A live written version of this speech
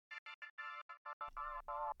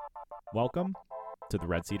Welcome to the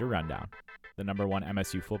Red Cedar Rundown, the number one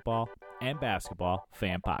MSU football and basketball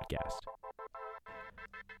fan podcast.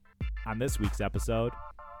 On this week's episode,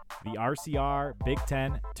 the RCR Big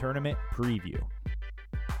Ten Tournament Preview.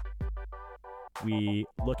 We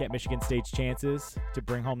look at Michigan State's chances to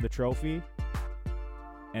bring home the trophy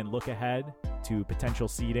and look ahead to potential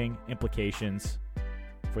seeding implications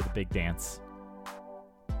for the big dance.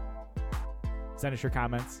 Send us your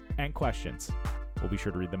comments and questions. We'll be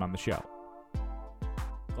sure to read them on the show.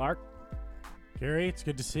 Clark? Gary, it's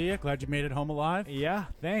good to see you. Glad you made it home alive. Yeah,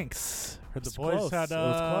 thanks. Heard the It's boys close. had It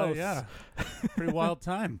was close. yeah, pretty wild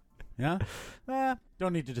time. Yeah?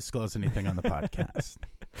 Don't need to disclose anything on the podcast.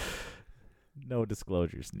 No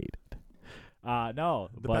disclosures needed. No.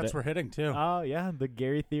 The bets we're hitting, too. Oh, yeah. The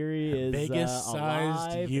Gary theory is Vegas-sized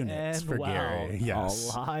alive units and for well. Gary.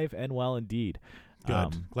 Yes. Alive and well indeed.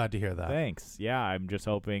 Good. Glad to hear that. Thanks. Yeah, I'm just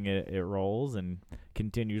hoping it rolls and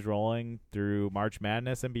continues rolling through March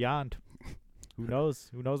Madness and beyond. Who knows?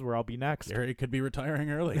 Who knows where I'll be next? Gary could be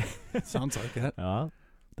retiring early. Sounds like it.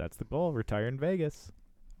 That's the goal. Retire in Vegas.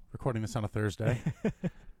 Recording this on a Thursday.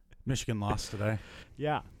 Michigan lost today.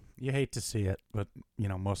 Yeah. You hate to see it, but,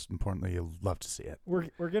 most importantly, you love to see it.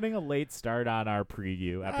 We're getting a late start on our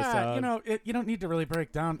preview episode. You don't need to really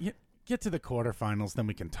break down. Get to the quarterfinals, then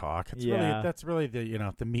we can talk. That's really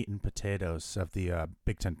the the meat and potatoes of the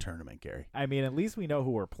Big Ten tournament, Gary. I mean, at least we know who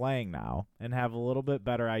we're playing now and have a little bit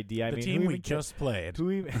better idea. The team we just played.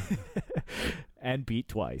 And beat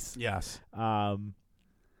twice. Yes.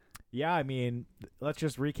 Yeah, I mean, let's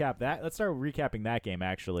just recap that. Let's start recapping that game,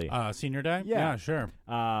 actually. Senior day? Yeah. Yeah, sure.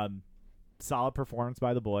 Solid performance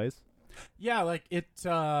by the boys. Yeah,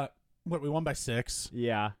 we won by 6.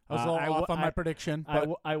 Yeah. I was a little off on my prediction.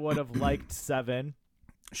 But I would have liked 7.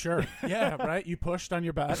 Sure. Yeah, right? You pushed on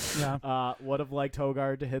your bet. Yeah. Would have liked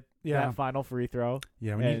Hogard to hit that final free throw.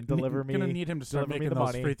 Yeah, and deliver me. Going to need him to start making those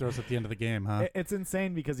money. free throws at the end of the game, huh? It's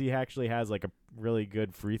insane because he actually has like a really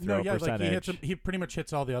good free throw percentage. He pretty much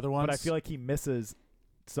hits all the other ones. But I feel like he misses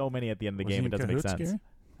so many at the end of the game. It doesn't make sense. Gary?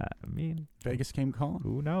 I mean, Vegas came calling.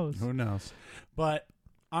 Who knows? Who knows? But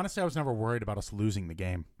honestly, I was never worried about us losing the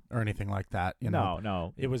game or anything like that.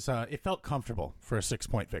 No. It was. It felt comfortable for a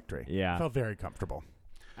 6-point victory. Yeah, it felt very comfortable.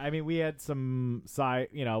 I mean, we had some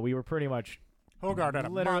we were pretty much Hogard had a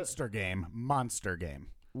monster game.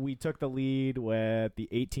 We took the lead with the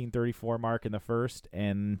 18:34 mark in the first,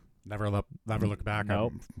 and never look back.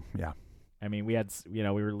 Nope. Yeah. I mean, we had we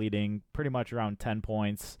were leading pretty much around 10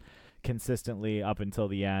 points consistently up until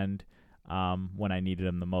the end when I needed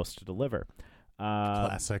them the most to deliver.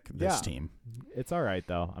 Classic this team. It's all right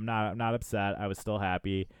though. I'm not upset. I was still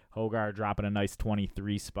happy. Hogard dropping a nice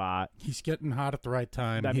 23 spot. He's getting hot at the right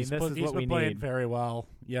time. This is what we playing need. Very well.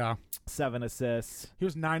 Yeah. 7 assists. He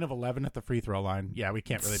was 9 of 11 at the free throw line. Yeah, we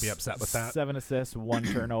can't really be upset with that. 7 assists, 1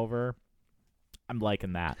 turnover. I'm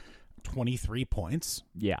liking that. 23 points.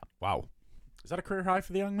 Yeah. Wow. Is that a career high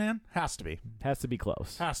for the young man? Has to be. Has to be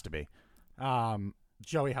close. Has to be.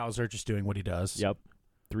 Joey Hauser just doing what he does. Yep.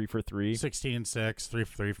 3 for 3. 16 and 6, 3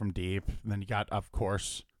 for 3 from deep. And then you got, of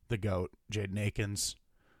course, the GOAT, Jaden Akins.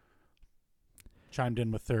 Chimed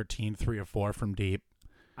in with 13, 3 of 4 from deep.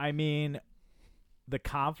 I mean, the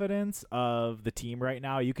confidence of the team right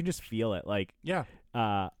now, you can just feel it.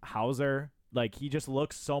 Hauser, he just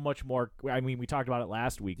looks so much more. I mean, we talked about it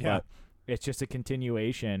last week, but it's just a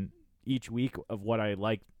continuation each week of what I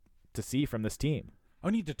like to see from this team. I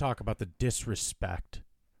need to talk about the disrespect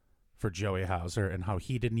for Joey Hauser and how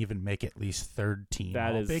he didn't even make at least third team.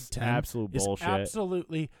 That is Big Ten absolute bullshit.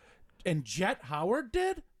 Absolutely. And Jet Howard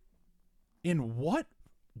did? In what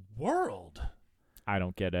world? I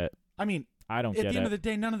don't get it. I mean, I don't get it. At the end of the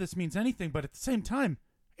day, none of this means anything, but at the same time,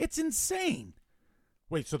 it's insane.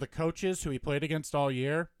 Wait, so the coaches who he played against all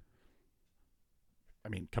year? I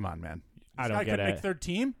mean, come on, man. I don't get it. Make third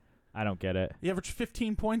team? I don't get it. He averaged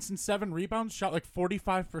 15 points and 7 rebounds, shot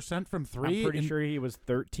 45% from 3. I'm pretty sure he was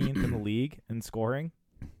 13th in the league in scoring.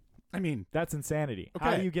 I mean, that's insanity. Okay.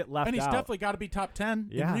 How do you get left out? And he's definitely got to be top 10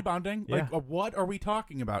 in rebounding. Yeah. What are we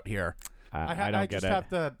talking about here? I don't get it.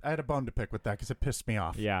 I had a bone to pick with that because it pissed me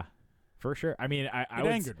off. Yeah, for sure. I mean, it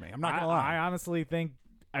angered me. I'm not going to lie. I honestly think,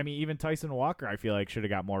 even Tyson Walker, I feel like should have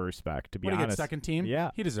got more respect, to be honest. What, he got second team?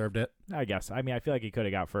 Yeah. He deserved it. I guess. I mean, I feel like he could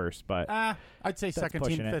have got first, but... I'd say second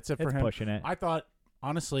team fits it for him. It's pushing it. I thought,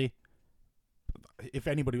 honestly, if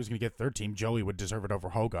anybody was going to get third team, Joey would deserve it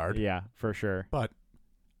over Hogard. Yeah, for sure. But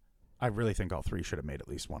I really think all 3 should have made at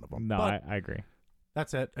least one of them. No, I agree.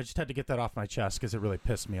 That's it. I just had to get that off my chest because it really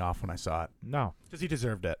pissed me off when I saw it. No. Because he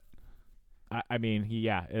deserved it. I mean,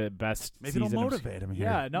 best. Maybe season it'll of- motivate him here.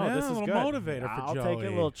 Yeah, no, this is a little good. motivator for I'll Joey. take it. A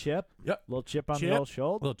little chip. Yep. Little chip on Chip. the old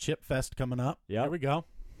shoulder. Little chip fest coming up. Yep. Here we go.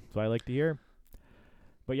 That's what I like to hear.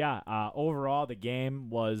 But yeah, overall the game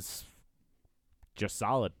was just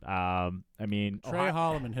solid. I mean, Trey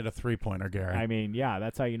Holloman hit a 3-pointer, Gary. I mean, yeah,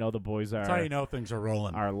 that's how you know the boys That's how you know things are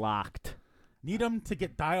rolling. are locked. Need them to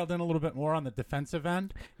get dialed in a little bit more on the defensive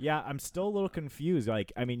end. Yeah, I'm still a little confused.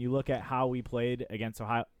 Like, I mean, you look at how we played against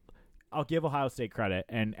Ohio. I'll give Ohio State credit,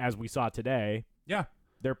 and as we saw today, Yeah.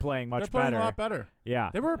 they're playing much They're playing better. a lot better.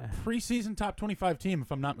 Yeah, They were a preseason top 25 team,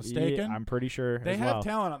 if I'm not mistaken. Yeah, I'm pretty sure they as have well.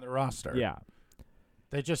 talent on their roster. Yeah,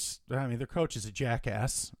 They just, I mean, their coach is a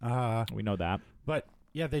jackass. we know that. But,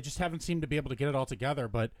 yeah, they just haven't seemed to be able to get it all together.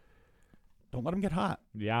 But don't let them get hot.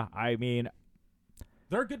 Yeah, I mean,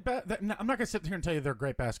 They're a good. I'm not going to sit here and tell you they're a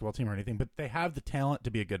great basketball team or anything, but they have the talent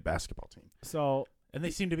to be a good basketball team. so And they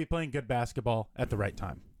seem to be playing good basketball at the right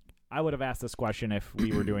time. I would have asked this question if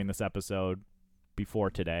we were doing this episode before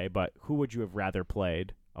today, but who would you have rather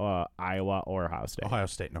played, Iowa or Ohio State? Ohio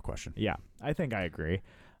State, no question. Yeah, I think I agree.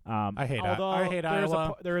 I hate there's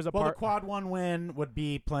Iowa. there is a Well, part. the quad one win would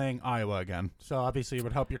be playing Iowa again. So obviously it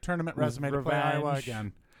would help your tournament resume to play Iowa Revenge.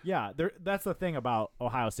 again. Yeah, that's the thing about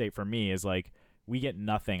Ohio State for me is like we get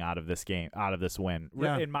nothing out of this game, out of this win,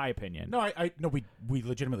 Yeah. in my opinion. No, no, we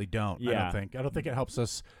legitimately don't. Yeah. I don't think it helps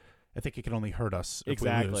us. I think it can only hurt us if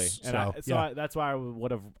Exactly. we lose. And that's why I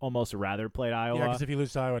would have almost rather played Iowa. Yeah, because if you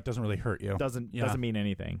lose to Iowa, it doesn't really hurt you. doesn't Yeah. doesn't mean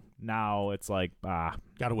anything. Now it's like Got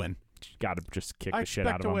to win. got to just kick I the shit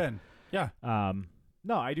out expect of to them. win. Yeah.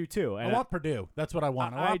 No, I do too. And I want Purdue. That's what I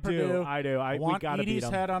want. I want do. Purdue. I do. I we want got to beat Edie's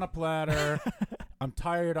them. head on a platter. I'm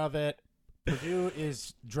tired of it. Purdue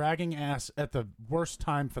is dragging ass at the worst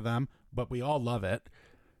time for them, but we all love it.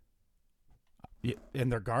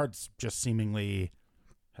 And their guards just seemingly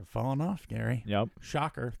have fallen off, Gary. Yep.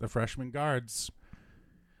 Shocker, the freshman guards.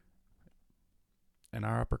 And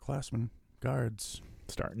our upperclassmen guards.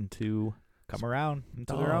 Starting to come around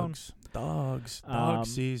into their own. Dog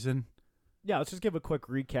season. Yeah, let's just give a quick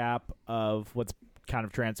recap of what's kind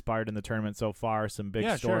of transpired in the tournament so far. Some big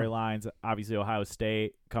storylines. Obviously, Ohio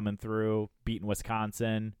State coming through, beating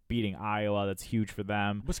Wisconsin, beating Iowa. That's huge for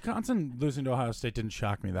them. Wisconsin losing to Ohio State didn't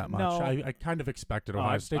shock me that much. No. I kind of expected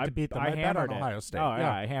Ohio State to beat them. I bet hammered on it. Ohio State. Oh,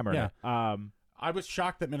 yeah, I hammered it. I was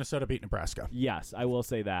shocked that Minnesota beat Nebraska. Yes, I will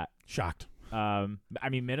say that. Shocked. I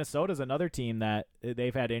mean, Minnesota's another team that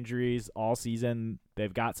they've had injuries all season.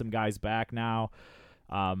 They've got some guys back now.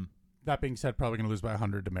 That being said, probably going to lose by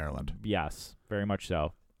 100 to Maryland. Yes, very much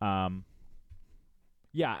so.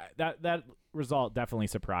 Yeah, that result definitely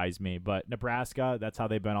surprised me. But Nebraska, that's how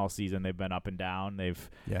they've been all season. They've been up and down. The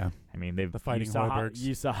Fighting Hoibergs.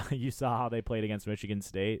 You saw how they played against Michigan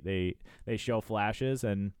State. They show flashes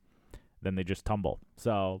and then they just tumble.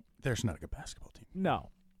 So there's not a good basketball team. No.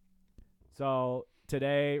 So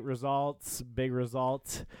today, big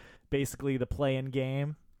results. Basically, the play-in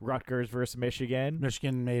game, Rutgers versus Michigan.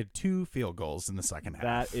 Michigan made 2 field goals in the second half.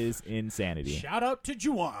 That is insanity. Shout out to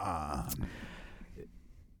Juwan.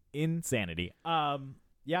 Insanity.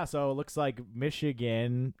 Yeah, so it looks like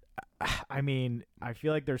Michigan, I mean, I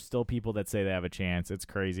feel like there's still people that say they have a chance. It's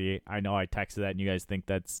crazy. I know I texted that and you guys think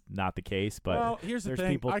that's not the case, but well, here's the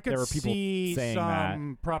thing. there were people see saying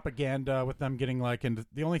some propaganda with them getting into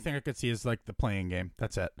the only thing I could see is like the playing game.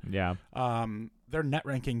 That's it. Yeah. Their net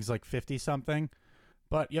ranking's like 50 something,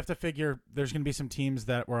 but you have to figure there's going to be some teams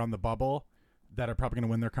that were on the bubble that are probably going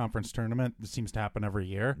to win their conference tournament. This seems to happen every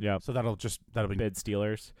year. Yeah. So that'll be bid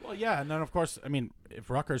Steelers. Well, yeah, and then of course, I mean, if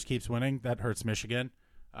Rutgers keeps winning, that hurts Michigan.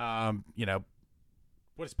 What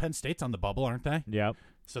is Penn State's on the bubble, aren't they? Yep.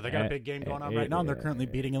 So they got a big game going on right now, and they're currently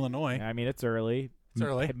beating Illinois. I mean, it's early. It's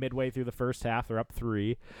early. Midway through the first half, they're up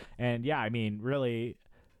 3. And, yeah, I mean, really,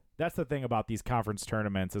 that's the thing about these conference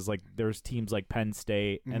tournaments is, like, there's teams like Penn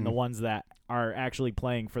State and the ones that are actually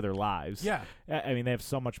playing for their lives. Yeah. I mean, they have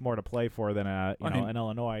so much more to play for than, an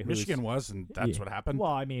Illinois. Michigan was, and that's what happened.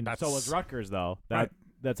 Well, I mean, so was Rutgers, though. That's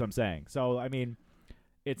what I'm saying. So, I mean,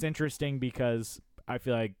 it's interesting because I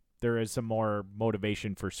feel like there is some more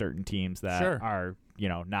motivation for certain teams that are,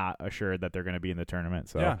 not assured that they're going to be in the tournament.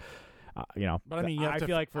 So, but I mean, I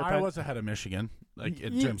feel like Iowa's ahead of Michigan, like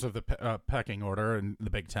in terms of the pecking order in the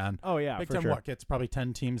Big Ten. Oh yeah, Big for Ten sure. What gets probably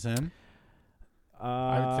 10 teams in?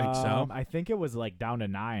 I would think so. I think it was like down to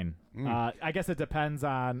 9. I guess it depends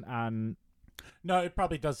on. No, it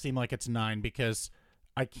probably does seem like it's 9 because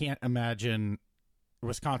I can't imagine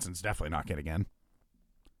Wisconsin's definitely not getting in.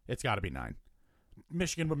 It's got to be 9.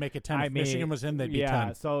 Michigan would make it 10. If Michigan was in, they'd be 10.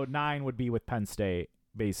 Yeah, so 9 would be with Penn State,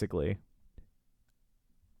 basically.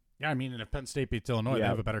 Yeah, I mean, and if Penn State beats Illinois, they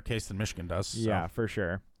have a better case than Michigan does. So. Yeah, for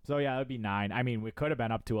sure. So yeah, it would be 9. I mean, we could have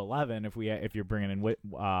been up to 11 if you're bringing in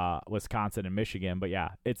Wisconsin and Michigan, but yeah,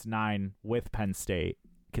 it's 9 with Penn State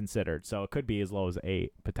considered. So it could be as low as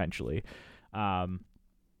 8 potentially,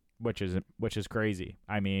 which is crazy.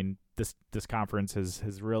 I mean, this conference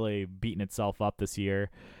has really beaten itself up this year.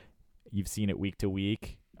 You've seen it week to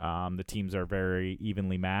week. The teams are very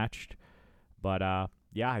evenly matched, but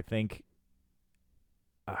yeah, I think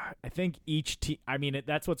each team. I mean,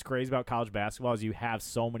 that's what's crazy about college basketball is you have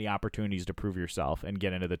so many opportunities to prove yourself and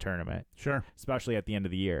get into the tournament. Sure, especially at the end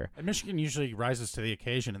of the year. And Michigan usually rises to the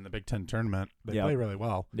occasion in the Big Ten tournament. They play really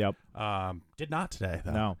well. Yep. Did not today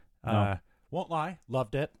though. No. Won't lie.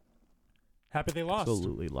 Loved it. Happy they lost.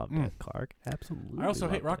 Absolutely loved it, Clark. Absolutely. I also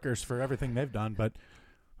hate Rutgers for everything they've done, but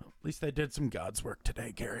at least they did some God's work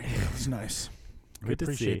today, Gary. It was nice. We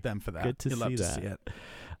appreciate them for that. Good to see that. See it.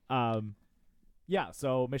 Yeah,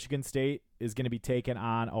 so Michigan State is going to be taking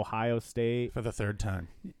on Ohio State for the third time.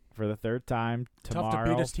 Tomorrow. Tough to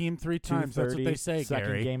beat his team 3 times. That's what they say, second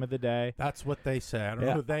Gary. Game of the day. That's what they say. I don't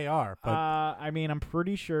know who they are, but I mean, I'm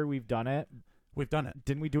pretty sure we've done it. We've done it.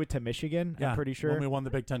 Didn't we do it to Michigan? Yeah. I'm pretty sure. When we won the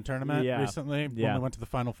Big Ten tournament recently, when we went to the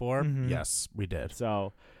Final Four. Mm-hmm. Yes, we did.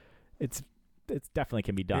 So it's definitely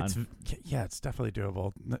can be done. It's definitely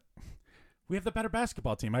doable. We have the better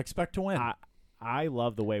basketball team. I expect to win. I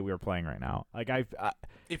love the way we are playing right now. Like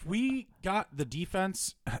if we got the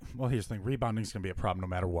defense, well, here's the thing: rebounding is going to be a problem no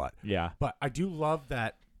matter what. Yeah, but I do love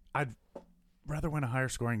that. I'd rather win a higher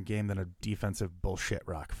scoring game than a defensive bullshit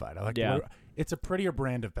rock fight. I like. Yeah. It's a prettier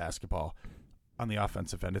brand of basketball on the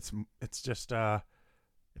offensive end. It's just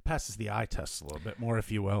it passes the eye test a little bit more,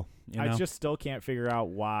 if you will. I just still can't figure out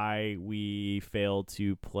why we failed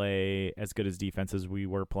to play as good as defense as we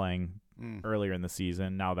were playing earlier in the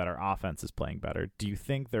season, now that our offense is playing better. Do you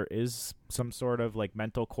think there is some sort of like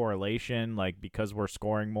mental correlation, like because we're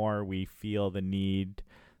scoring more, we feel the need,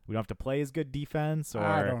 we don't have to play as good defense, or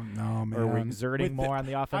I don't know, man. Or we're exerting more on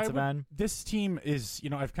the offensive end? This team is,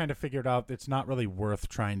 I've kind of figured out it's not really worth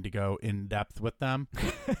trying to go in depth with them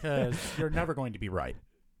because you're never going to be right.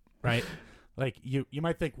 Like you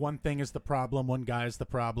might think one thing is the problem, one guy is the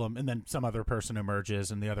problem, and then some other person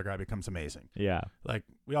emerges and the other guy becomes amazing. Yeah. Like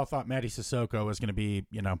we all thought Matty Sissoko was going to be,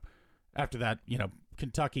 after that,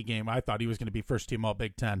 Kentucky game, I thought he was going to be first team all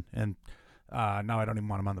Big Ten, and now I don't even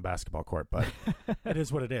want him on the basketball court, but it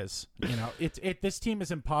is what it is. This team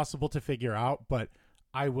is impossible to figure out, but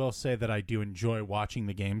I will say that I do enjoy watching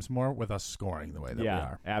the games more with us scoring the way that we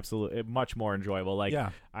are. Absolutely. Much more enjoyable.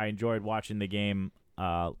 I enjoyed watching the game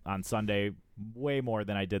on Sunday way more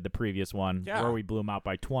than I did the previous one where we blew them out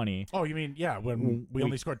by 20. Oh, you mean when we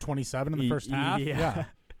only scored 27 in the first half? Yeah.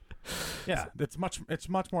 Yeah, it's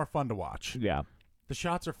much more fun to watch. Yeah. The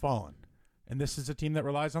shots are falling. And this is a team that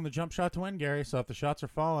relies on the jump shot to win, Gary. So if the shots are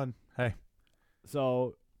falling, hey.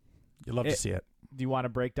 So you love to see it. Do you want to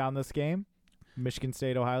break down this game? Michigan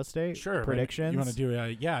State, Ohio State? Sure. Predictions? You want to do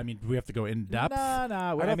do we have to go in depth?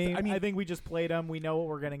 No. I think we just played them. We know what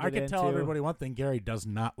we're going to get into. I can tell everybody one thing. Gary does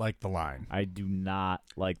not like the line. I do not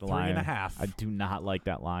like the line. 3.5. I do not like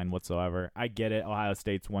that line whatsoever. I get it. Ohio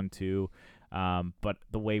State's 1-2. But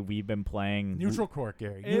the way we've been playing, neutral court,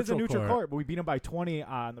 Gary. It is a neutral court, but we beat them by 20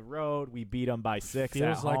 on the road. We beat them by 6 at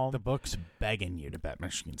home. Feels like the book's begging you to bet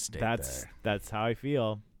Michigan State. That's how I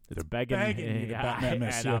feel. It's begging you to bet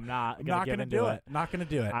MSU. And I'm not going to do it. Not going to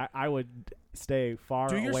do it. I would stay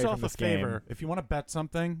far away from this game. Do yourself a favor. If you want to bet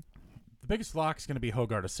something, the biggest lock is going to be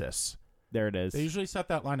Hoggard assists. There it is. They usually set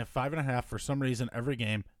that line at 5.5 for some reason every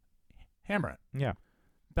game. Hammer it. Yeah.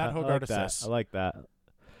 Bet Hoggard assists. I like that.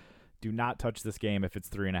 Do not touch this game if it's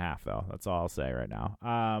 3.5, though. That's all I'll say right now.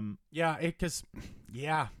 It's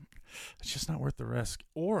just not worth the risk.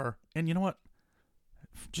 And you know what?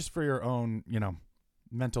 Just for your own,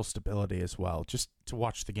 mental stability as well, just to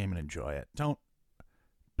watch the game and enjoy it. Don't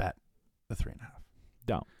bet the 3.5.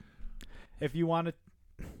 Don't. If you want to,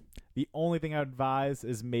 the only thing I would advise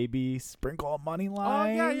is maybe sprinkle a money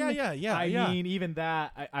line. Oh, yeah. I mean, even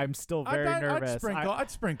that, I'm still very nervous.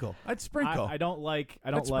 I'd sprinkle. I don't like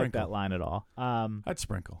that line at all. I'd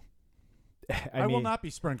sprinkle. I will not be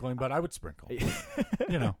sprinkling, but I would sprinkle.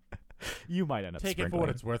 You might end up take sprinkling. it for what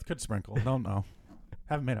it's worth. Could sprinkle. Don't know.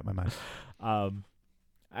 Haven't made up my mind.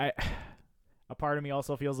 A part of me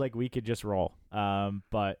also feels like we could just roll.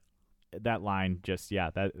 But that line just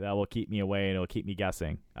that will keep me away and it'll keep me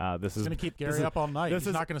guessing. This is going to keep Gary up all night. He's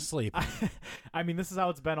not going to sleep. I mean, this is how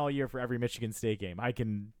it's been all year for every Michigan State game. I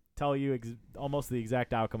can tell you almost the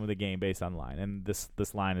exact outcome of the game based on line, and this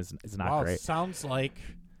line is not great. Sounds like.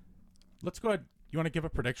 Let's go ahead. You want to give a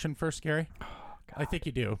prediction first, Gary? Oh, I think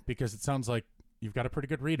you do, because it sounds like you've got a pretty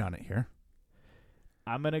good read on it here.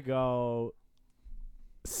 I'm gonna go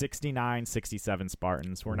 69-67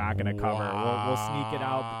 Spartans. We're not going to cover. We'll sneak it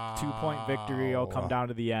out. 2-point victory. It'll come down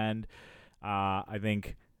to the end. I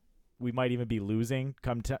think we might even be losing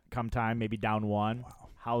come time, maybe down 1. Wow.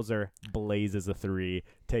 Hauser blazes a 3,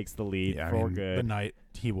 takes the lead for good. The night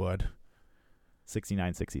he would.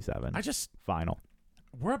 69-67. Final.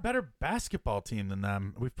 We're a better basketball team than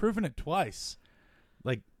them. We've proven it twice.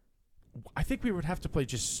 Like, I think we would have to play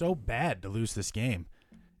just so bad to lose this game,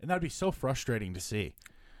 and that'd be so frustrating to see.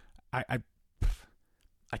 I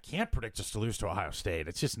can't predict us to lose to Ohio State.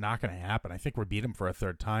 It's just not going to happen. I think we'll beat them for a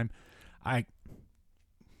third time.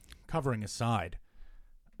 Covering aside,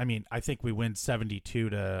 I mean, I think we win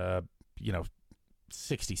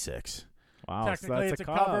 72-66. Wow, technically so it's a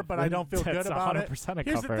cover, but I don't feel good about it. It's 100% a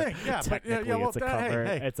Here's cover. the thing, yeah, but Technically, well, it's a cover.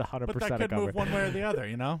 Hey, it's 100% but that a could cover. move one way or the other,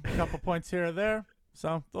 A couple points here or there, so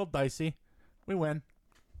a little dicey. We win.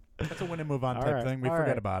 That's a win and move on type thing. We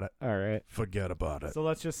forget about it. All right. Forget about it. So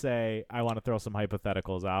let's just say I want to throw some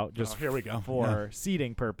hypotheticals out, just here we go. for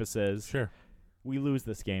seeding purposes. Sure. We lose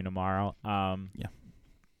this game tomorrow.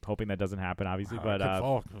 Hoping that doesn't happen, obviously, but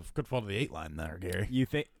could fall to the 8 line there, Gary. You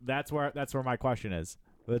think that's where my question is?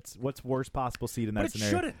 What's worst possible seed in that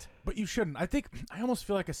scenario? But you shouldn't. I almost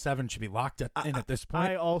feel like a 7 should be locked in at this point.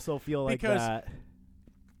 I also feel like because that.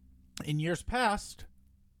 In years past,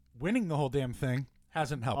 winning the whole damn thing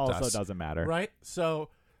hasn't helped us. Also doesn't matter. Right? So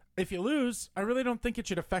if you lose, I really don't think it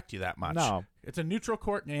should affect you that much. No. It's a neutral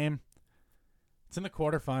court game. It's in the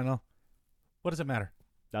quarterfinal. What does it matter?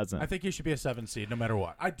 Doesn't. I think you should be a 7 seed no matter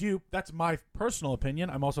what. I do. That's my personal opinion.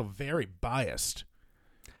 I'm also very biased.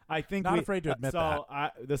 I think not afraid to admit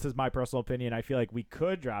that. This is my personal opinion. I feel like we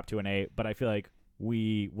could drop to an 8, but I feel like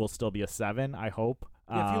we will still be a 7. I hope.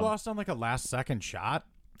 Yeah, if you lost on like a last second shot,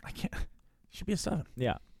 I can't. It should be a 7.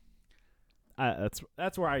 Yeah.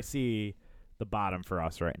 That's where I see the bottom for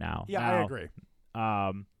us right now. Yeah, now, I agree.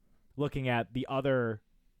 Looking at the other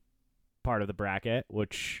part of the bracket,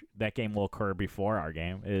 which that game will occur before our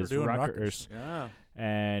game, is Purdue and Rutgers. Yeah.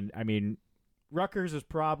 And I mean, Rutgers is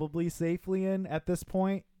probably safely in at this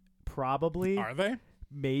point. Probably. Are they?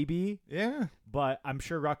 Maybe. Yeah. But I'm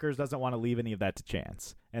sure Rutgers doesn't want to leave any of that to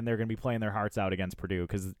chance. And they're going to be playing their hearts out against Purdue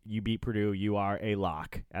because you beat Purdue, you are a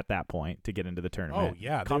lock at that point to get into the tournament. Oh,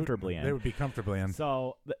 yeah. Comfortably in. They would be comfortably in.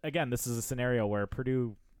 So, again, this is a scenario where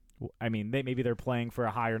Purdue, I mean, maybe they're playing for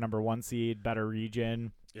a higher number 1 seed, better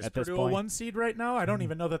region. Is at Purdue this point. a 1 seed right now? I don't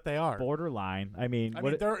even know that they are. Borderline. I mean,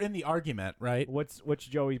 they're in the argument, right? What's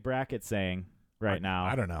Joey's bracket saying now?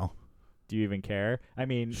 I don't know. Do you even care? I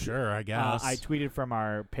mean, sure, I guess. I tweeted from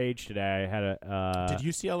our page today. I had a. Did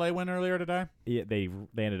UCLA win earlier today? Yeah, they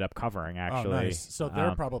ended up covering actually. Oh, nice. So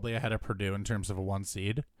they're probably ahead of Purdue in terms of a 1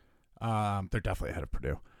 seed. They're definitely ahead of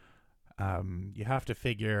Purdue. You have to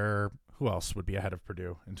figure who else would be ahead of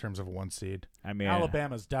Purdue in terms of a 1 seed. I mean,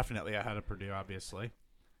 Alabama's definitely ahead of Purdue, obviously.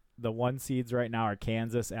 The 1 seeds right now are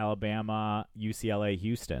Kansas, Alabama, UCLA,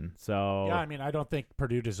 Houston. So yeah, I mean, I don't think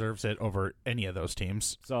Purdue deserves it over any of those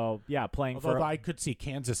teams. So yeah, Although I could see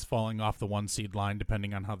Kansas falling off the 1 seed line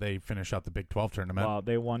depending on how they finish out the Big 12 tournament. Well,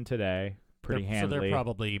 they won today pretty handily.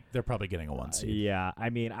 So they're probably getting a 1 seed. Yeah,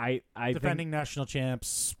 I mean, I defending national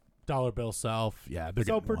champs, dollar bill self. Yeah, they're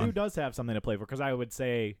so getting Purdue 1. does have something to play for because I would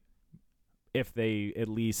say if they at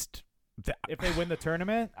least if they win the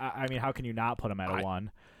tournament, I mean, how can you not put them at a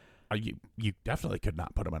 1? You definitely could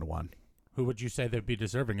not put them at a 1. Who would you say they'd be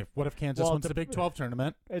deserving? What if Kansas wins the Big 12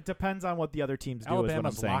 tournament? It depends on what the other teams do.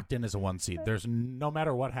 Alabama's locked in as a 1 seed. There's no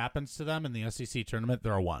matter what happens to them in the SEC tournament,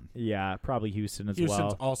 they're a 1. Yeah, probably Houston as well.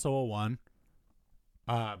 Houston's also a 1.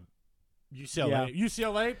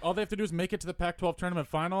 UCLA, all they have to do is make it to the Pac-12 tournament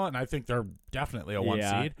final, and I think they're definitely a 1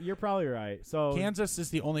 seed. You're probably right. So Kansas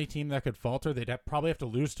is the only team that could falter. They'd probably have to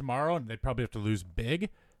lose tomorrow, and they'd probably have to lose big.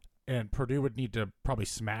 And Purdue would need to probably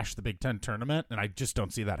smash the Big Ten tournament, and I just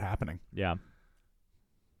don't see that happening. Yeah.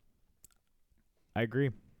 I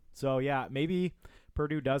agree. So, yeah, maybe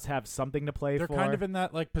Purdue does have something to play for. They're kind of in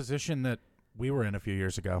that position that we were in a few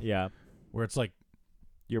years ago. Yeah. Where it's like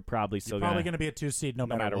you're probably going to be a 2 seed no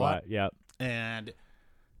matter what. Yep. And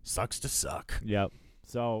sucks to suck. Yep.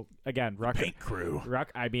 So, again, Paint crew.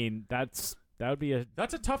 I mean, that's a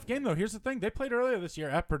tough game, though. Here's the thing. They played earlier this year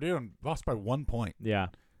at Purdue and lost by 1 point. Yeah.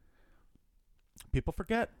 People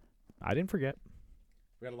forget. I didn't forget.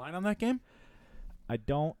 We got a line on that game? I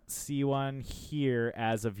don't see one here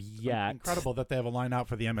as of yet. Incredible that they have a line out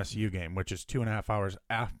for the MSU game, which is 2.5 hours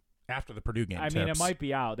after the Purdue game. I mean, it might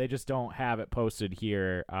be out. They just don't have it posted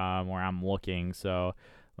here where I'm looking. So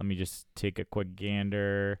let me just take a quick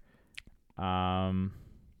gander. A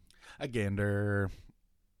gander.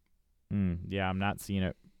 Yeah, I'm not seeing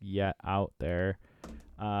it yet out there.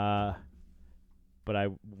 but I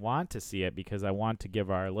want to see it because I want to give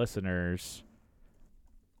our listeners.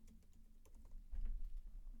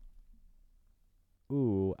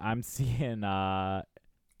 Ooh, I'm seeing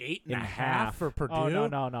 8.5 for Purdue.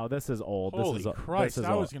 Oh no! This is old. Holy Christ!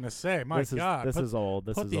 I was going to say, my God, this is old.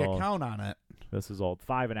 This put is the old. account on it. This is old.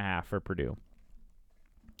 5.5 for Purdue.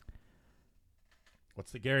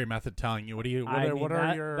 What's the Gary method telling you? What are your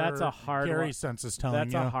that's a hard Gary one. senses telling you?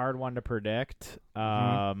 That's a hard one to predict.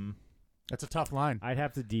 That's a tough line. I'd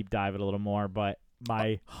have to deep dive it a little more, but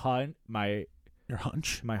my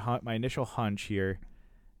initial hunch here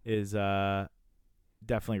is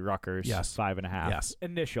definitely Rutgers. Yes. 5.5. Yes.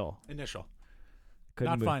 Initial. Could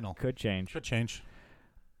Not final. Could change.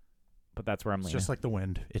 But that's where I'm leaning. It's just like the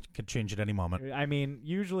wind. It could change at any moment. I mean,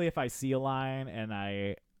 usually if I see a line and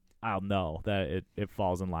I'll know that it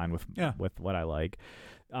falls in line with what I like.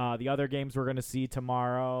 The other games we're going to see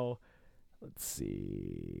tomorrow, let's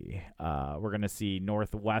see. We're going to see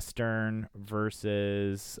Northwestern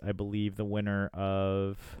versus, I believe, the winner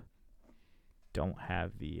of. Don't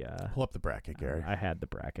have the. Pull up the bracket, Gary. I had the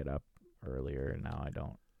bracket up earlier, and now I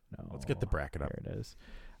don't know. Let's get the bracket up. There it is.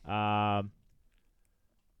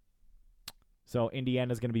 So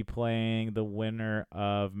Indiana's going to be playing the winner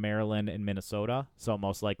of Maryland and Minnesota. So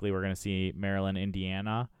most likely we're going to see Maryland,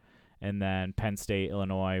 Indiana, and then Penn State,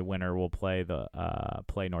 Illinois winner will play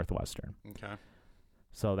play Northwestern. Okay.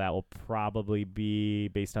 So that will probably be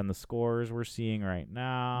based on the scores we're seeing right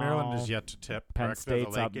now. Maryland is yet to tip. Penn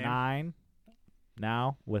State's up 9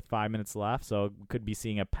 now with 5 minutes left. So we could be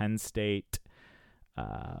seeing a Penn State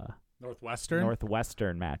Northwestern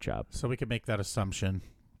matchup. So we could make that assumption.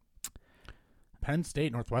 Penn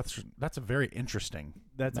State, Northwestern, that's a very interesting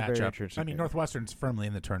matchup. Very interesting. I mean, Northwestern's firmly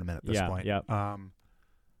in the tournament at this point. Yeah.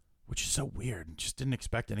 Which is so weird. Just didn't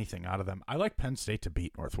expect anything out of them. I like Penn State to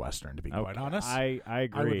beat Northwestern, to be quite honest. I agree,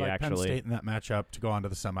 I would like actually. Penn State in that matchup to go on to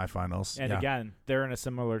the semifinals. And again, they're in a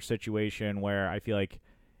similar situation where I feel like,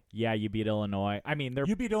 you beat Illinois. I mean,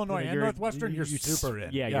 you beat Illinois and Northwestern, you're super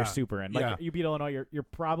in. Yeah, you're super in. Like, you beat Illinois, you're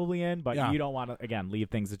probably in, but you don't want to, again, leave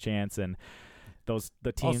things a chance. And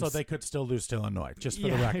the teams. Also, they could still lose to Illinois, just for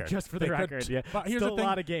the record. Just for the record, yeah. But here's still the thing, a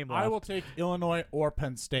lot of game left. I will take Illinois or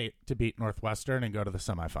Penn State to beat Northwestern and go to the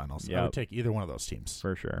semifinals. I would take either one of those teams.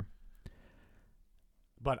 For sure.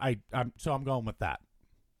 But I'm going with that.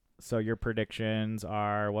 So your predictions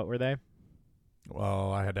are, what were they?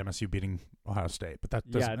 Well, I had MSU beating Ohio State, but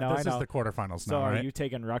this is the quarterfinals now, right? Are you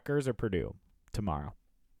taking Rutgers or Purdue tomorrow?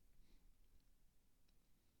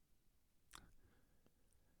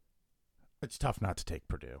 It's tough not to take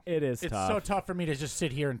Purdue. It's tough. It's so tough for me to just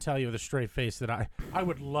sit here and tell you with a straight face that I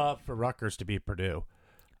would love for Rutgers to beat Purdue.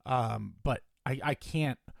 But I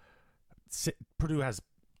can't. Purdue has,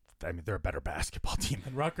 I mean, they're a better basketball team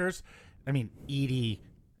than Rutgers. I mean, Edey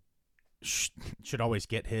should always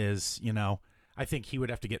get his, I think he would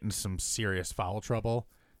have to get into some serious foul trouble,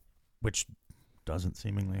 which doesn't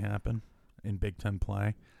seemingly happen in Big Ten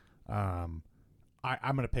play. I'm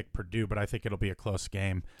going to pick Purdue, but I think it'll be a close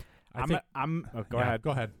game. Go ahead.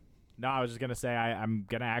 Go ahead. No, I was just gonna say I'm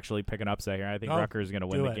gonna actually pick an upset here. I think Rutgers is gonna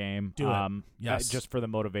win the game. Do it. Yes. Just for the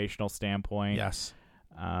motivational standpoint. Yes.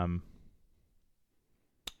 I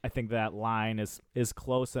think that line is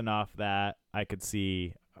close enough that I could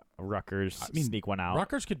see Rutgers sneak one out.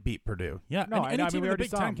 Rutgers could beat Purdue. Yeah. No, any team in the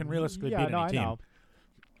Big Ten can realistically beat any team. Know.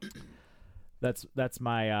 That's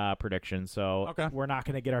my prediction. So we're not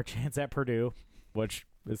gonna get our chance at Purdue, which.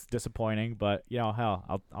 It's disappointing, but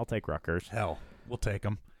hell, I'll take Rutgers. Hell, we'll take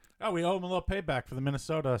them. Oh, we owe them a little payback for the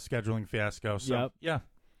Minnesota scheduling fiasco. So, yeah.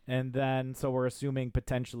 And then, so we're assuming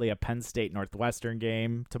potentially a Penn State Northwestern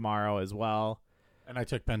game tomorrow as well. And I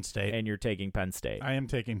took Penn State. And you're taking Penn State. I am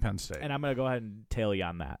taking Penn State. And I'm going to go ahead and tail you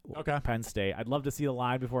on that. Okay. Penn State. I'd love to see the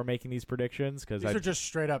line before making these predictions because these are just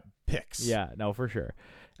straight up picks. Yeah, no, for sure.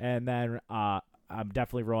 And then I'm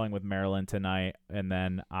definitely rolling with Maryland tonight, and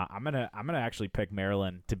then I'm gonna actually pick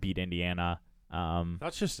Maryland to beat Indiana.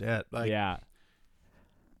 That's just it.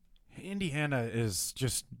 Indiana is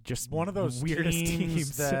just one of those weirdest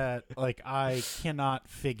teams that I cannot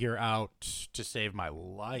figure out to save my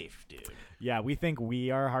life, dude. Yeah, we think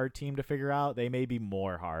we are a hard team to figure out. They may be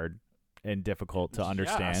more hard and difficult to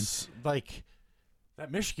understand. Yes.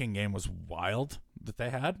 That Michigan game was wild that they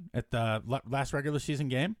had at the last regular season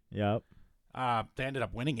game. Yep. They ended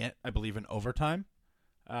up winning it, I believe, in overtime.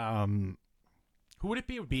 Who would it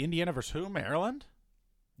be? It would be Indiana versus who? Maryland?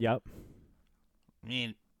 Yep. I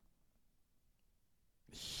mean,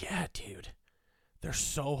 yeah, dude. They're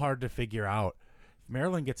so hard to figure out. If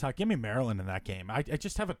Maryland gets hot, give me Maryland in that game. I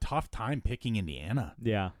just have a tough time picking Indiana.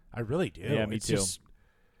 Yeah. I really do. Yeah, me too.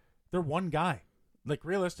 They're one guy. like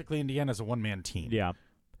realistically, Indiana's a one-man team. Yeah.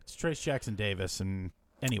 It's Trace Jackson Davis, and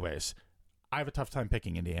anyways, I have a tough time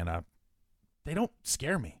picking Indiana. They don't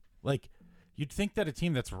scare me. Like, you'd think that a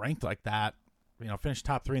team that's ranked like that, finish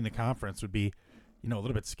top 3 in the conference would be, a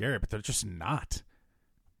little bit scary, but they're just not.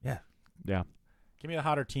 Yeah. Yeah. Give me the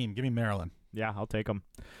hotter team. Give me Maryland. Yeah, I'll take them.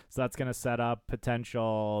 So that's going to set up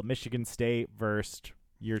potential Michigan State versus,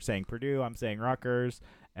 you're saying Purdue, I'm saying Rutgers,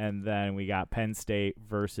 and then we got Penn State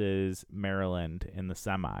versus Maryland in the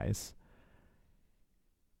semis.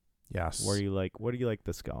 Yes. Where do you like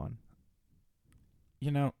this going?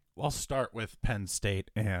 I'll start with Penn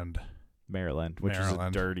State and Maryland, which is a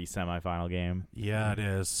dirty semifinal game. Yeah, it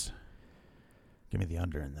is. Give me the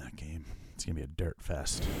under in that game. It's going to be a dirt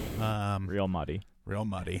fest. Real muddy. Real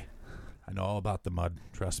muddy. I know all about the mud.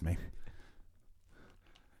 Trust me.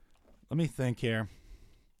 Let me think here.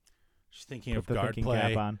 Just thinking of guard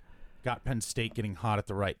play. Got Penn State getting hot at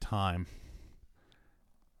the right time.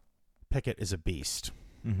 Pickett is a beast.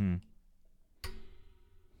 Mm-hmm.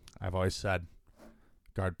 I've always said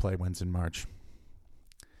guard play wins in March.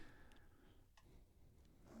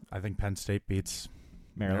 I think Penn State beats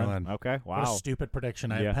Maryland. Okay, wow. What a stupid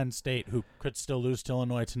prediction. I have Penn State, who could still lose to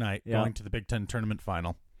Illinois tonight, going to the Big Ten tournament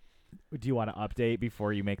final. Do you want to update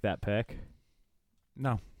before you make that pick?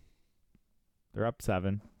 No. They're up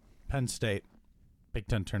 7. Penn State, Big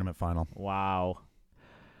Ten tournament final. Wow.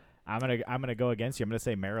 I'm gonna go against you. I'm gonna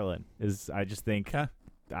say Maryland. I just think I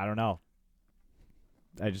don't know.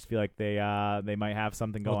 I just feel like they might have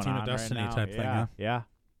something going team on of destiny right now. type thing. Yeah.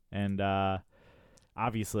 And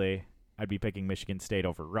obviously, I'd be picking Michigan State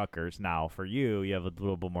over Rutgers. Now, for you have a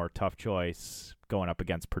little bit more tough choice going up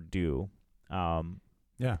against Purdue.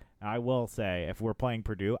 Yeah. I will say, if we're playing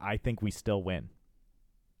Purdue, I think we still win.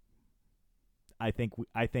 I think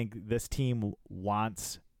this team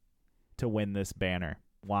wants to win this banner,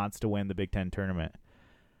 wants to win the Big Ten tournament.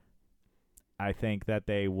 I think that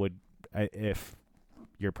they would, if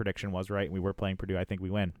your prediction was right and we were playing Purdue, I think we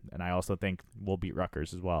win. And I also think we'll beat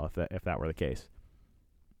Rutgers as well if that were the case.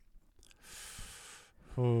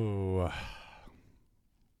 Ooh.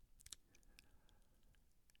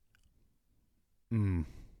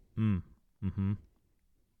 Mm-hmm.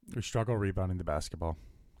 We struggle rebounding the basketball.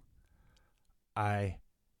 I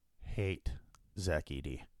hate Zach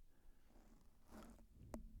Edey.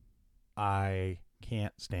 I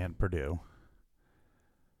can't stand Purdue.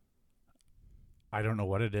 I don't know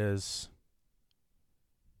what it is.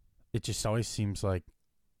 It just always seems like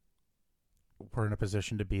we're in a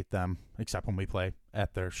position to beat them, except when we play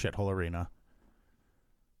at their shithole arena.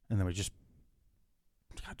 And then we just...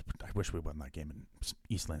 God, I wish we won that game in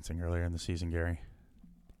East Lansing earlier in the season, Gary.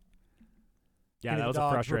 Yeah, that was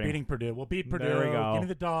frustrating. We're beating Purdue. We'll beat Purdue. There we go. Give me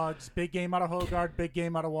the Dogs. Big game out of Hogard. Big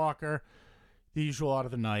game out of Walker. The usual out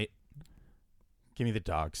of the night. Give me the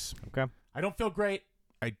Dogs. Okay. I don't feel great.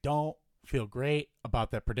 I don't feel great about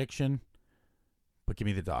that prediction, but give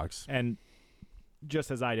me the Dogs. And just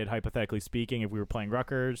as I did, hypothetically speaking, if we were playing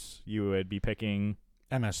Rutgers, you would be picking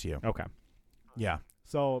MSU. Okay. Yeah.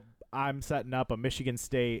 So I'm setting up a Michigan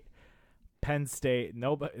State, Penn State.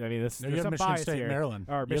 Nobody. I mean, there's some Michigan bias State, here. Maryland.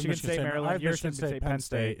 Or Michigan State, Maryland. I have You're Michigan State, Penn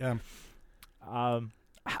State. Yeah.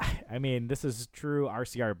 I mean, this is true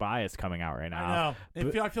RCR bias coming out right now. I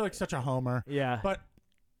know. I feel like such a homer. Yeah. But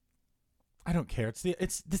I don't care. It's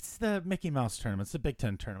the Mickey Mouse tournament. It's the Big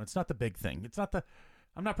Ten tournament. It's not the big thing. It's not the.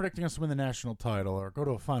 I'm not predicting us to win the national title or go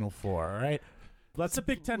to a Final Four. All right. It's a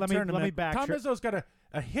Big Ten tournament. Let me back. Tom Izzo's got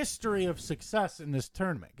a history of success in this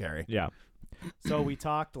tournament, Gary. Yeah. So we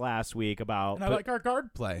talked last week about. And I like our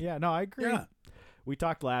guard play. Yeah. No, I agree. Yeah. We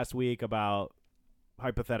talked last week about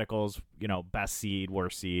hypotheticals. Best seed,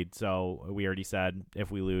 worst seed. So we already said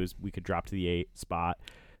if we lose, we could drop to the 8 spot.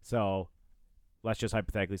 So let's just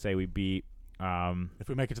hypothetically say we beat. If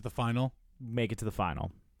we make it to the final,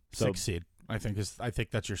 So 6 seed. I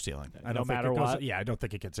think that's your ceiling. I don't no matter what. Yeah, I don't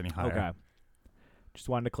think it gets any higher. Okay. Just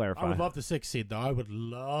wanted to clarify. I would love the 6 seed, though. I would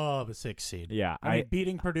love a 6 seed. Yeah. I mean,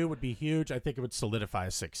 beating Purdue would be huge. I think it would solidify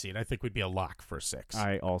a 6 seed. I think we'd be a lock for 6.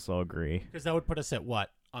 I also agree. Because that would put us at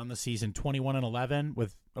what? On the season 21-11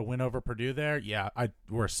 with a win over Purdue there? Yeah,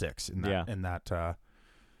 we're 6 in that in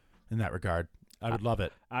that regard. I would love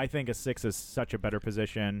it. I think a 6 is such a better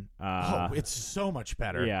position. It's so much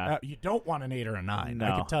better. Yeah. You don't want an 8 or a 9. No.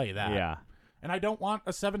 I can tell you that. Yeah. And I don't want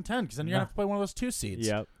a 7-10 because then you're going to have to play one of those 2 seeds.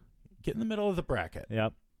 Yep. Get in the middle of the bracket.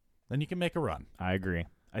 Yep. Then you can make a run. I agree.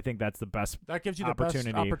 I think that's the best That gives you the best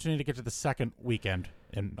opportunity to get to the second weekend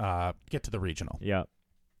and get to the regional. Yep.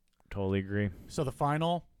 Totally agree. So the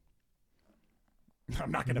final,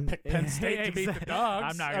 I'm not going to pick Penn State to beat the Dogs.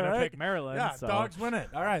 I'm not going to pick Maryland. Yeah, so. Dogs win it.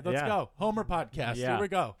 All right, let's go. Homer podcast. Yeah. Here we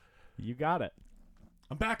go. You got it.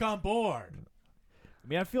 I'm back on board. I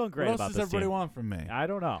mean, I'm feeling great what about else this does everybody team. want from me? I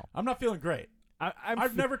don't know. I'm not feeling great.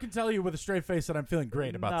 I've never can tell you with a straight face that I'm feeling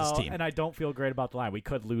great about this team. And I don't feel great about the line. We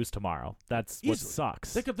could lose tomorrow. That's Easily. what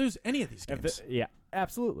sucks. They could lose any of these games. Yeah,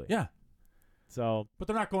 absolutely. Yeah. So, but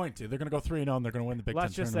they're not going to. They're going to go 3-0 and they're going to win the Big Ten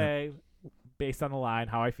let's just tournament. say, based on the line,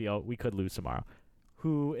 how I feel, we could lose tomorrow.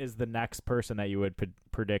 Who is the next person that you would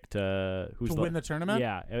predict who's to win the tournament?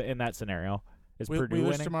 Yeah, in that scenario. Is Purdue we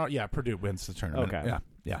lose winning? tomorrow? Yeah, Purdue wins the tournament. Okay.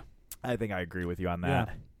 Yeah. I think I agree with you on that.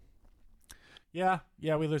 Yeah,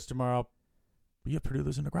 we lose tomorrow. But yeah, Purdue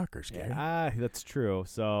losing to Rutgers, Gary. That's true.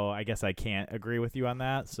 So I guess I can't agree with you on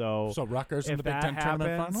that. So Rutgers in the Big Ten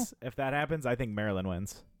tournament final? If that happens, I think Maryland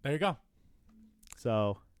wins. There you go.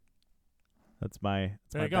 So that's my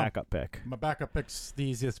backup pick. My backup pick's the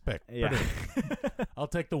easiest pick. Yeah. I'll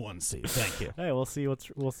take the 1 seed. Thank you. Hey, we'll see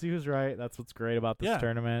who's right. That's what's great about this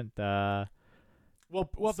tournament.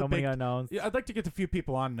 Well, so many unknowns. Yeah, I'd like to get a few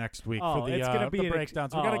people on next week for the, it's gonna be the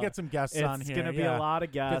breakdowns. We got to get some guests on here. It's going to be a lot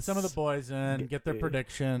of guests. Get some of the boys in. Get their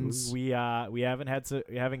predictions. We haven't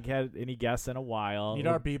had any guests in a while. Need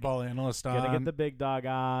our b-ball analyst on. Gonna get the big dog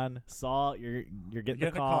on. Salt, you're getting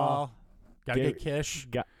the call. Got to get Kish.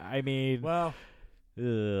 I mean, well,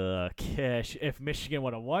 Kish. If Michigan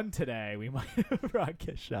would have won today, we might have brought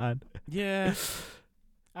Kish on. Yeah.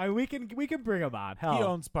 we can bring him on. Hell, he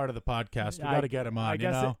owns part of the podcast. We got to get him on.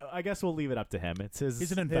 I guess we'll leave it up to him. It's his.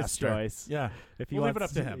 He's an investor. His choice. Yeah. If we'll leave it up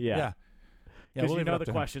to him. Yeah. Because you know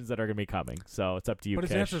the questions that are going to be coming, so it's up to you. But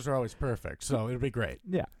his Kish. answers are always perfect, so it'll be great.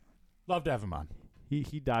 Yeah. Love to have him on.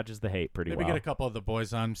 He dodges the hate pretty well. Maybe get a couple of the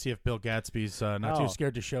boys on, see if Bill Gatsby's not too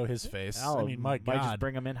scared to show his face. I mean, my God. Might just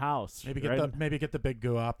bring him in house. Maybe get the big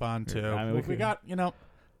goo up on too. I mean, we got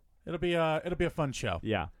it'll be a fun show.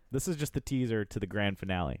 Yeah, this is just the teaser to the grand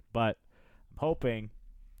finale. But I'm hoping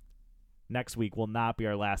next week will not be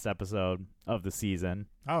our last episode of the season.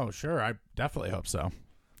 Oh, sure, I definitely hope so.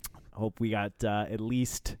 Hope we got at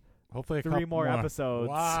least. Hopefully, 3 more episodes.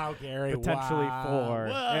 Wow, Gary. Potentially 4.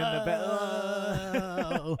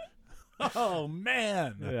 Oh,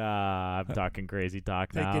 man. I'm talking crazy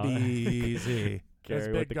talk now. Take it easy. As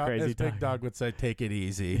Big Dog would say, take it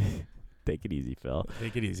easy. Take it easy, Phil.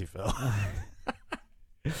 Take it easy, Phil.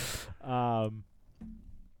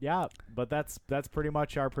 Yeah, but that's pretty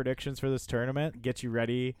much our predictions for this tournament. Get you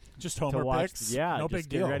ready. Just homer to watch, picks. Yeah, no just big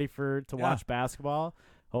deal. Get ready to watch basketball.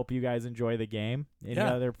 Hope you guys enjoy the game. Any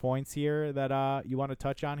other points here that you want to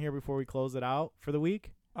touch on here before we close it out for the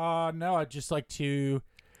week? No, I'd just like to,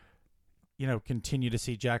 continue to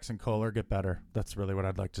see Jackson Kohler get better. That's really what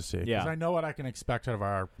I'd like to see. Because I know what I can expect out of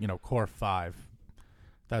our, core 5.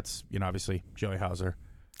 That's, obviously Joey Hauser,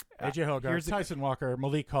 AJ Hogarth, Tyson Walker,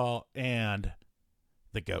 Malik Hall, and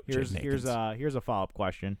the GOAT. Here's a follow-up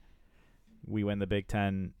question. We win the Big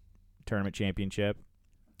Ten tournament championship.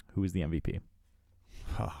 Who's the MVP?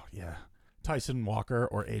 Oh, yeah. Tyson Walker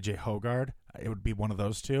or AJ Hogarth. It would be one of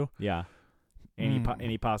those two. Yeah.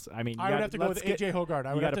 Any possible? I mean, I would have to go with AJ Hogarth.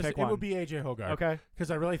 I would have to pick one. It would be AJ Hogarth. Okay.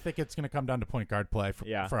 Because I really think it's going to come down to point guard play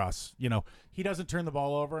for us. He doesn't turn the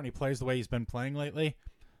ball over and he plays the way he's been playing lately.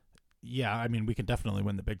 Yeah, I mean, we can definitely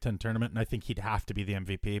win the Big Ten tournament, and I think he'd have to be the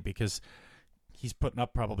MVP because he's putting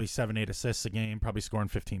up probably 7-8 assists a game, probably scoring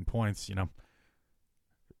 15 points. It'd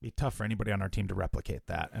be tough for anybody on our team to replicate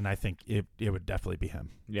that, and I think it would definitely be him.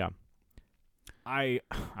 Yeah. I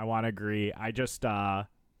want to agree. I just I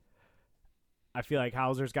feel like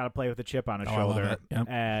Hauser's got to play with a chip on his shoulder. I love it. Yep.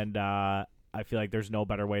 And I feel like there's no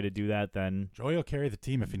better way to do that than Joey will carry the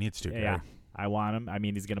team if he needs to. Yeah. I want him. I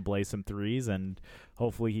mean, he's going to blaze some threes, and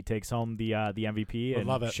hopefully he takes home the MVP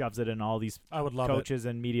and shoves it in all these coaches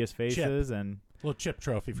and media's faces. Chip. And a little chip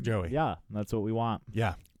trophy for Joey. Yeah, that's what we want.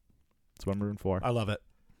 Yeah. That's what I'm rooting for. I love it.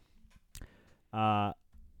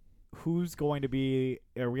 Who's going to be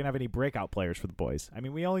 – are we going to have any breakout players for the boys? I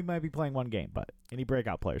mean, we only might be playing one game, but any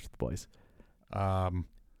breakout players for the boys?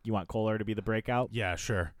 You want Kohler to be the breakout? Yeah,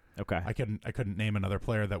 sure. Okay. I couldn't name another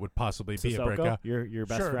player that would possibly be a breakout. Your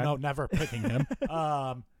best friend? No, never picking him.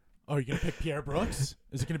 Are you going to pick Pierre Brooks?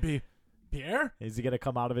 Is it going to be Pierre? Is he going to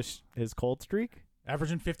come out of his cold streak?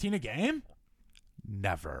 Averaging 15 a game?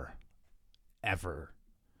 Never. Ever.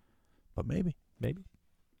 But maybe.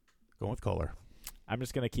 Going with Kohler. I'm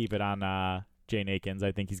just going to keep it on Jane Akins.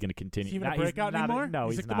 I think he's going to continue. Is he even a breakout anymore? No,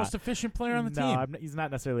 he's like the most efficient player on the team. He's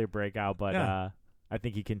not necessarily a breakout, but I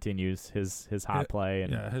think he continues his hot play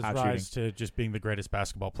and his hot rise shooting to just being the greatest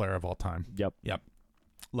basketball player of all time. Yep.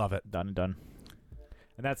 Love it. Done and done.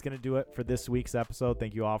 And that's going to do it for this week's episode.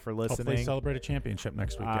 Thank you all for listening. Hopefully celebrate a championship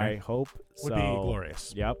next week. I hope so. Would be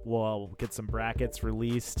glorious. Yep. We'll get some brackets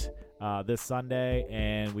released this Sunday,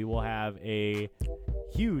 and we will have a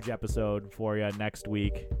huge episode for you next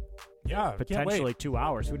week. Yeah. Potentially 2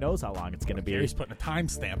 hours. Who knows how long it's going to be. He's putting a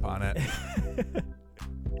timestamp on it.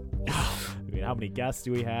 I mean, how many guests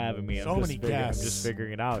do we have? I mean, so many guests. I'm just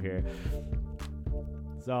figuring it out here.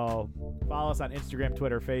 So follow us on Instagram,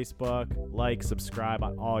 Twitter, Facebook. Like, subscribe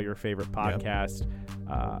on all your favorite podcast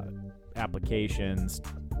applications.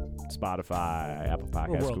 Spotify, Apple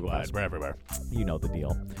Podcasts, Google Podcasts. We're everywhere. You know the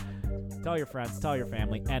deal. Tell your friends, tell your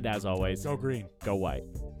family, and as always, go green. Go white.